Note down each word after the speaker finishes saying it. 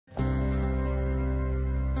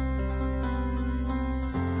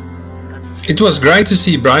It was great to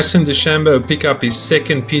see Bryson De Chambeau pick up his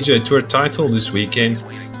second PGA Tour title this weekend,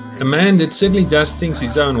 a man that certainly does things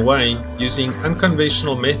his own way, using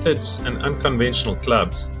unconventional methods and unconventional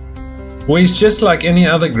clubs. Where he's just like any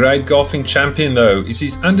other great golfing champion though is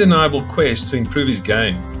his undeniable quest to improve his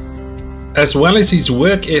game, as well as his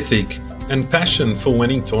work ethic and passion for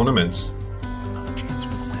winning tournaments.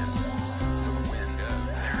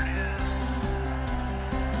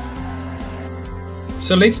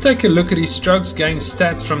 So let's take a look at his strokes gained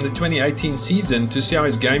stats from the 2018 season to see how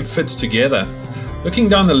his game fits together. Looking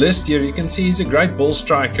down the list here, you can see he's a great ball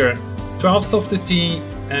striker, 12th off the tee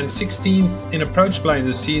and 16th in approach play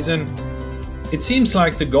this season. It seems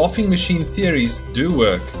like the golfing machine theories do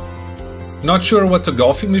work. Not sure what the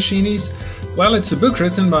golfing machine is? Well, it's a book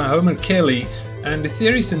written by Homer Kelly, and the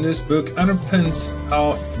theories in this book underpins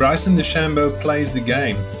how Bryson De Chambeau plays the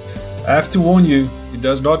game. I have to warn you, it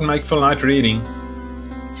does not make for light reading.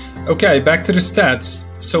 Okay, back to the stats.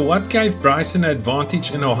 So what gave Bryson an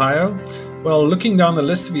advantage in Ohio? Well, looking down the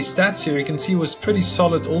list of his stats here, you can see he was pretty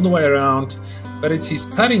solid all the way around, but it's his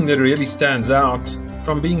putting that really stands out.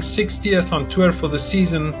 From being 60th on tour for the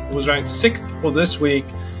season, he was ranked 6th for this week,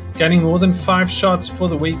 gaining more than 5 shots for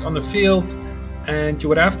the week on the field, and you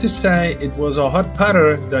would have to say it was a hot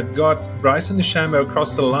putter that got Bryson De Chambeau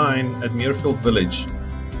across the line at Muirfield Village.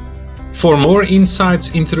 For more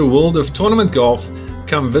insights into the world of tournament golf,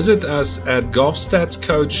 come visit us at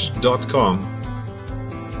golfstatscoach.com.